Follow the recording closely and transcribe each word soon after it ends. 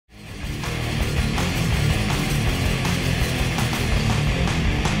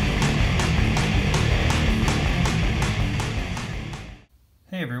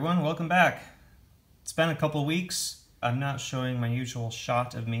Hey everyone, welcome back. It's been a couple weeks. I'm not showing my usual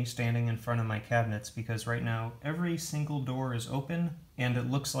shot of me standing in front of my cabinets because right now every single door is open and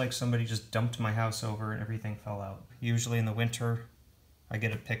it looks like somebody just dumped my house over and everything fell out. Usually in the winter I get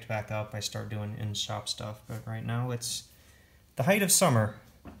it picked back up, I start doing in-shop stuff, but right now it's the height of summer.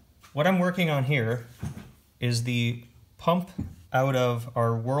 What I'm working on here is the pump out of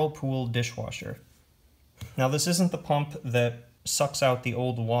our Whirlpool dishwasher. Now this isn't the pump that sucks out the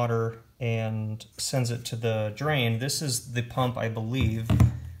old water and sends it to the drain. This is the pump, I believe,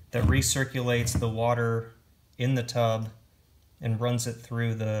 that recirculates the water in the tub and runs it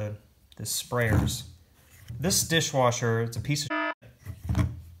through the sprayers. This dishwasher, it's a piece of shit.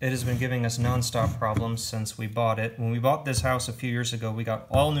 It has been giving us non-stop problems since we bought it. When we bought this house a few years ago, we got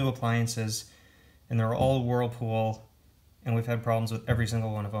all new appliances and they're all Whirlpool, and we've had problems with every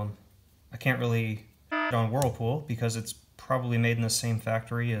single one of them. I can't really on Whirlpool because it's probably made in the same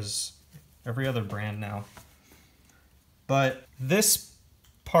factory as every other brand now. But this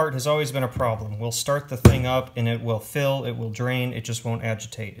part has always been a problem. We'll start the thing up and it will fill, it will drain, it just won't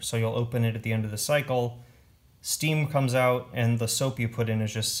agitate. So you'll open it at the end of the cycle, steam comes out, and the soap you put in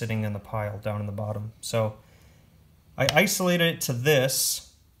is just sitting in the pile down in the bottom. So I isolated it to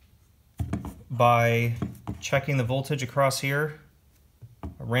this by checking the voltage across here.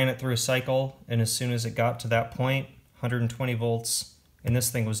 I ran it through a cycle, and as soon as it got to that point, 120 volts, and this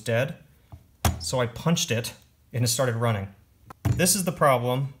thing was dead. So I punched it, and it started running. This is the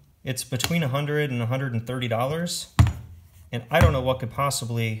problem. It's between $100 and $130, and I don't know what could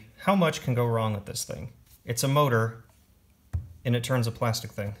possibly, how much can go wrong with this thing. It's a motor, and it turns a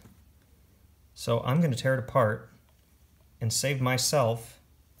plastic thing. So I'm going to tear it apart and save myself,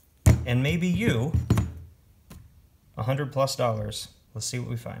 and maybe you, $100+. Let's see what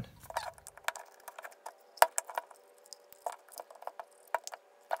we find.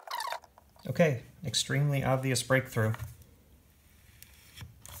 Okay, extremely obvious breakthrough.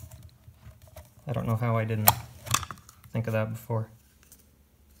 I don't know how I didn't think of that before.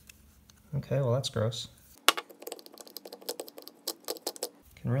 Okay, well that's gross.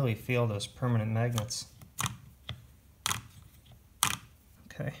 Can really feel those permanent magnets.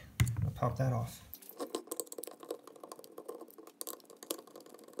 Okay, I'll pop that off.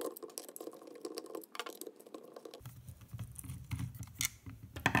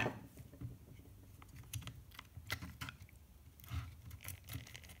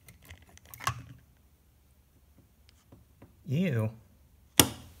 Ew. I'm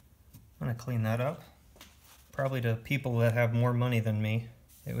gonna clean that up. Probably to people that have more money than me,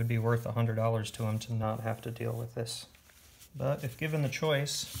 it would be worth $100 to them to not have to deal with this. But if given the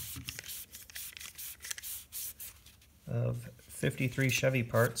choice of 53 Chevy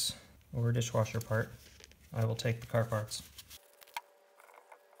parts or a dishwasher part, I will take the car parts.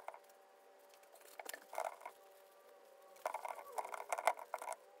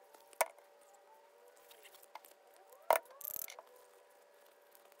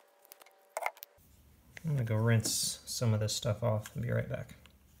 I'm gonna go rinse some of this stuff off and be right back.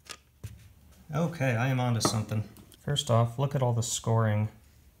 Okay, I am onto something. First off, look at all the scoring.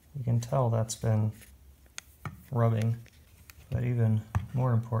 You can tell that's been rubbing, but even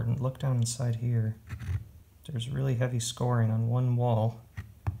more important, look down inside here. There's really heavy scoring on one wall.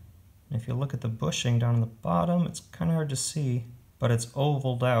 And if you look at the bushing down in the bottom, it's kind of hard to see, but it's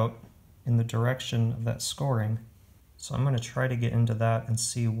ovaled out in the direction of that scoring. So I'm going to try to get into that and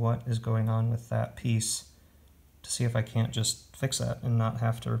see what is going on with that piece to see if I can't just fix that and not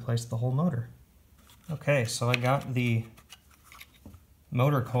have to replace the whole motor. Okay, so I got the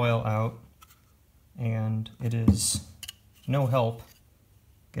motor coil out and it is no help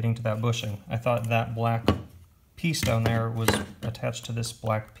getting to that bushing. I thought that black piece down there was attached to this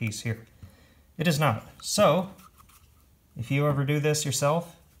black piece here. It is not. So, if you ever do this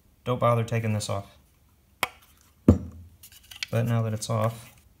yourself, don't bother taking this off. But now that it's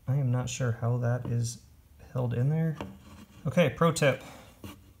off, I am not sure how that is held in there. Okay, pro tip.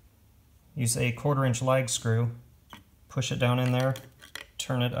 Use a 1/4-inch lag screw, push it down in there,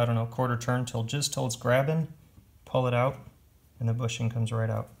 turn it, I don't know, quarter turn just till it's grabbing, pull it out, and the bushing comes right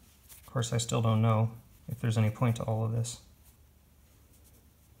out. Of course, I still don't know if there's any point to all of this.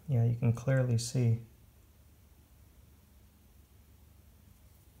 Yeah, you can clearly see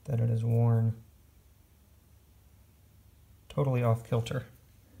that it is worn. Totally off kilter.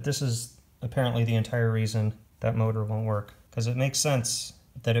 This is apparently the entire reason that motor won't work, because it makes sense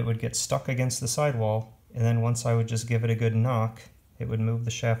that it would get stuck against the sidewall, and then once I would just give it a good knock, it would move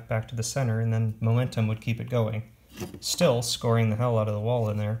the shaft back to the center, and then momentum would keep it going. Still scoring the hell out of the wall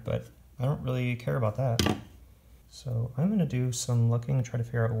in there, but I don't really care about that. So I'm gonna do some looking and try to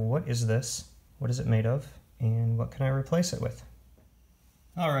figure out what is this, what is it made of, and what can I replace it with.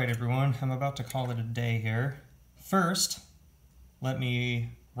 All right, everyone, I'm about to call it a day here. First, let me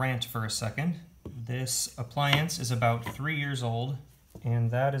rant for a second. This appliance is about 3 years old, and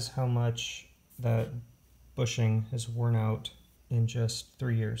that is how much that bushing has worn out in just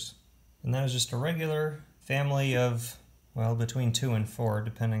 3 years. And that is just a regular family of, well, between 2 and 4,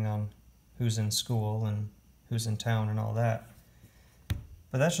 depending on who's in school and who's in town and all that.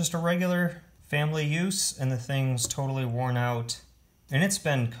 But that's just a regular family use, and the thing's totally worn out. And it's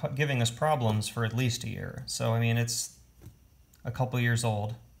been giving us problems for at least a year. So, I mean, it's a couple years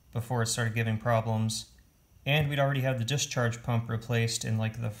old before it started giving problems. And we'd already had the discharge pump replaced in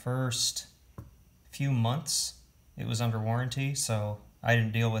like the first few months. It was under warranty, so I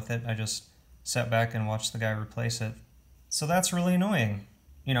didn't deal with it. I just sat back and watched the guy replace it. So that's really annoying.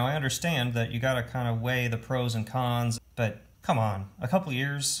 You know, I understand that you gotta kind of weigh the pros and cons, but come on, a couple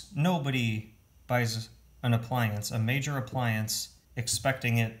years, nobody buys an appliance, a major appliance,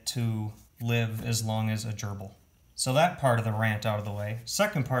 expecting it to live as long as a gerbil. So that part of the rant out of the way.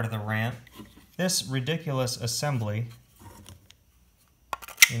 Second part of the rant, this ridiculous assembly.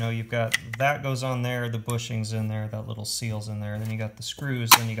 You know, you've got that goes on there, the bushing's in there, that little seal's in there, then you got the screws,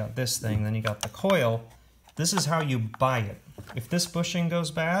 then you got this thing, then you got the coil. This is how you buy it. If this bushing goes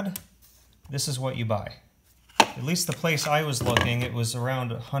bad, this is what you buy. At least the place I was looking, it was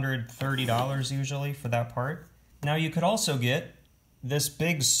around $130 usually for that part. Now you could also get this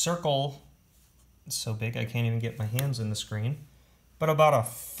big circle, it's so big I can't even get my hands in the screen, but about a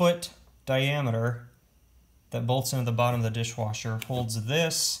foot diameter that bolts into the bottom of the dishwasher, holds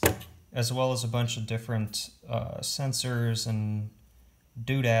this as well as a bunch of different sensors and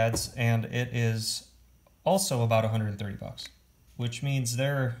doodads, and it is also about 130 bucks, which means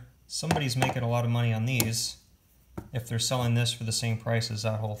somebody's making a lot of money on these if they're selling this for the same price as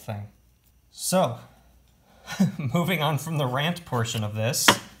that whole thing. So, moving on from the rant portion of this,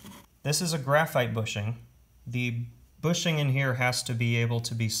 this is a graphite bushing. The bushing in here has to be able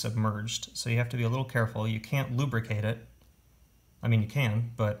to be submerged, so you have to be a little careful. You can't lubricate it. I mean, you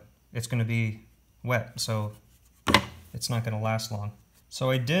can, but it's going to be wet, so it's not going to last long. So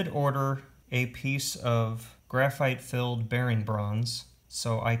I did order a piece of graphite-filled bearing bronze,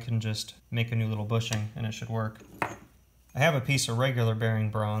 so I can just make a new little bushing, and it should work. I have a piece of regular bearing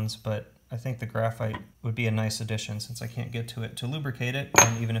bronze, but I think the graphite would be a nice addition since I can't get to it to lubricate it,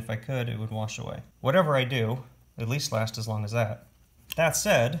 and even if I could, it would wash away. Whatever I do, at least last as long as that. That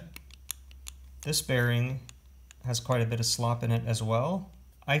said, this bearing has quite a bit of slop in it as well.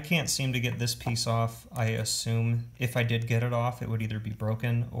 I can't seem to get this piece off. I assume if I did get it off, it would either be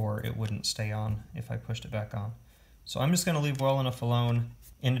broken or it wouldn't stay on if I pushed it back on. So I'm just going to leave well enough alone.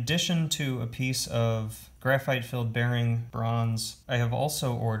 In addition to a piece of graphite-filled bearing bronze, I have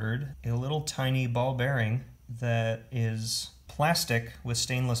also ordered a little tiny ball bearing that is plastic with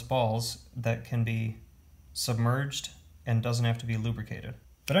stainless balls that can be submerged and doesn't have to be lubricated.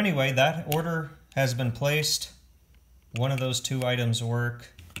 But anyway, that order has been placed. One of those two items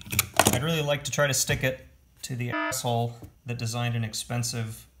work. I'd really like to try to stick it to the asshole that designed an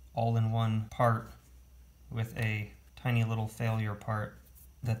expensive all-in-one part with a tiny little failure part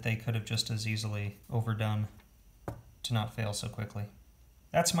that they could have just as easily overdone to not fail so quickly.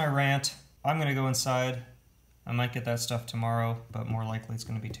 That's my rant. I'm gonna go inside. I might get that stuff tomorrow, but more likely it's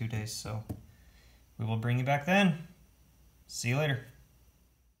gonna be 2 days, so we will bring you back then. See you later.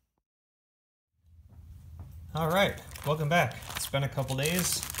 All right, welcome back. It's been a couple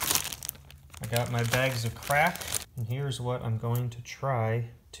days. I got my bags of crack, and here's what I'm going to try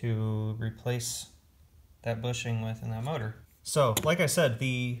to replace that bushing with in that motor. So, like I said,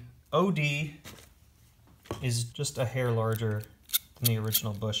 the OD is just a hair larger than the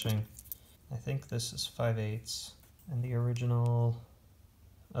original bushing. I think this is 5/8, and the original,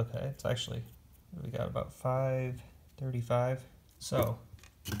 okay, it's actually, we got about 5/35. So,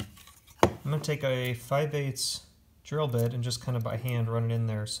 I'm going to take a 5/8 drill bit and just kind of by hand run it in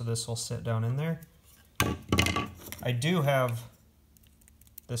there, so this will sit down in there. I do have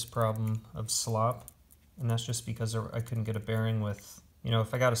this problem of slop, and that's just because I couldn't get a bearing with, you know,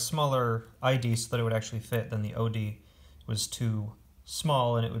 if I got a smaller ID so that it would actually fit, then the OD was too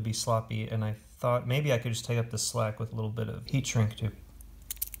small and it would be sloppy, and I thought maybe I could just take up the slack with a little bit of heat shrink too,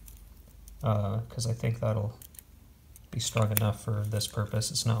 because I think that'll be strong enough for this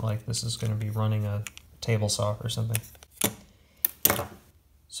purpose. It's not like this is going to be running a table saw or something.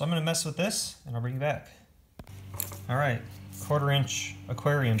 So I'm going to mess with this and I'll bring you back. Alright, 1/4-inch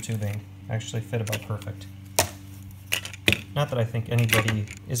aquarium tubing actually fit about perfect. Not that I think anybody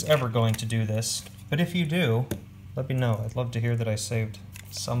is ever going to do this, but if you do, Let me know. I'd love to hear that I saved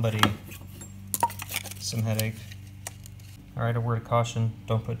somebody some headache. Alright, a word of caution,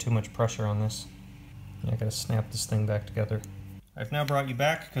 don't put too much pressure on this. I gotta snap this thing back together. I've now brought you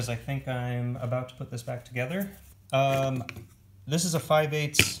back because I think I'm about to put this back together. This is a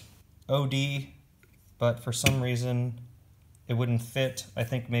 5/8 OD, but for some reason it wouldn't fit. I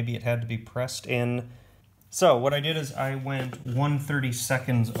think maybe it had to be pressed in. So what I did is I went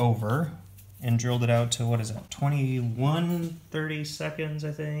 1/32 over and drilled it out to, what is that, 21/32,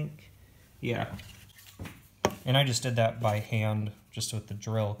 I think? Yeah. And I just did that by hand, just with the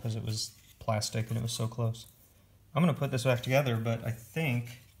drill, because it was plastic and it was so close. I'm going to put this back together, but I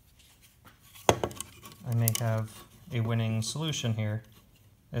think I may have a winning solution here.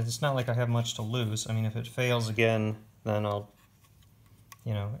 It's not like I have much to lose. I mean, if it fails again, then I'll,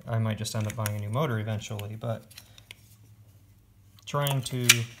 you know, I might just end up buying a new motor eventually, but trying to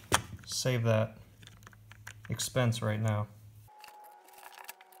save that expense right now.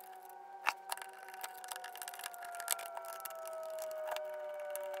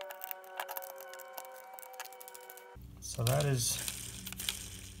 So that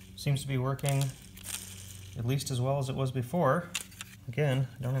seems to be working at least as well as it was before. Again,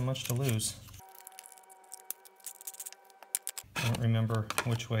 I don't have much to lose. I don't remember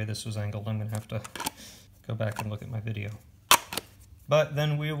which way this was angled. I'm going to have to go back and look at my video. But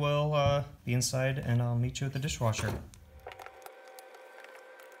then we will be inside and I'll meet you at the dishwasher.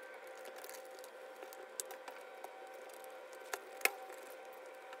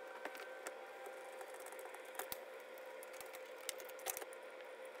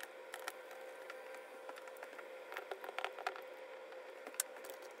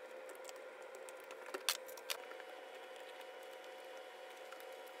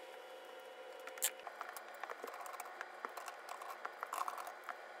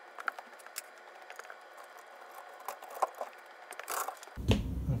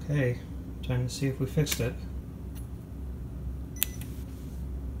 Okay, time to see if we fixed it.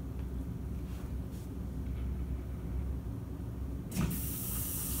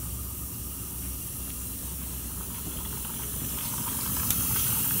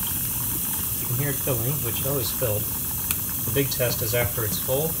 You can hear it filling, which it always filled. The big test is after it's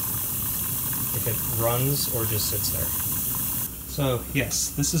full, if it runs or just sits there. So yes,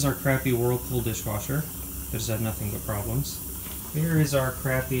 this is our crappy Whirlpool dishwasher that has had nothing but problems. Here is our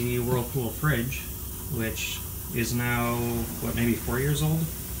crappy Whirlpool fridge, which is now, what, maybe 4 years old?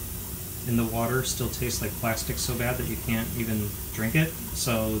 And the water still tastes like plastic so bad that you can't even drink it.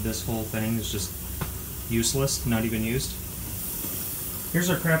 So this whole thing is just useless, not even used. Here's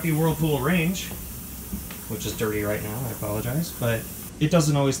our crappy Whirlpool range, which is dirty right now, I apologize. But it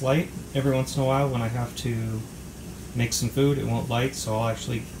doesn't always light. Every once in a while when I have to make some food, it won't light, so I'll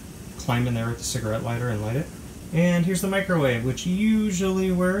actually climb in there with the cigarette lighter and light it. And here's the microwave, which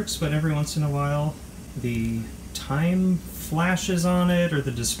usually works, but every once in a while the time flashes on it or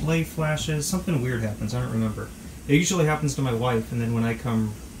the display flashes. Something weird happens, I don't remember. It usually happens to my wife, and then when I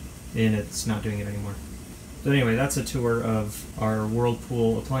come in, it's not doing it anymore. But anyway, that's a tour of our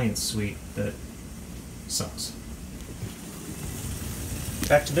Whirlpool appliance suite that sucks.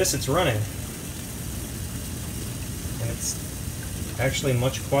 Back to this, it's running. And it's actually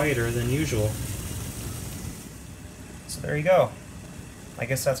much quieter than usual. So there you go. I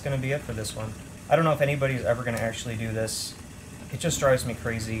guess that's going to be it for this one. I don't know if anybody's ever going to actually do this. It just drives me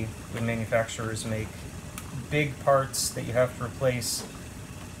crazy when manufacturers make big parts that you have to replace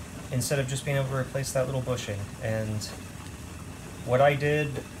instead of just being able to replace that little bushing. And what I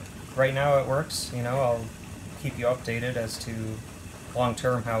did, right now it works. You know, I'll keep you updated as to long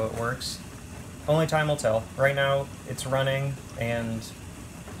term how it works. Only time will tell. Right now it's running, and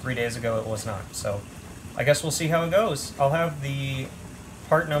 3 days ago it was not. So I guess we'll see how it goes. I'll have the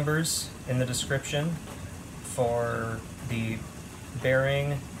part numbers in the description for the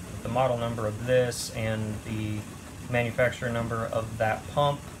bearing, the model number of this, and the manufacturer number of that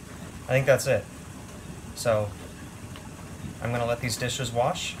pump. I think that's it. So I'm going to let these dishes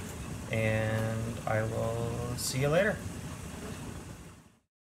wash, and I will see you later.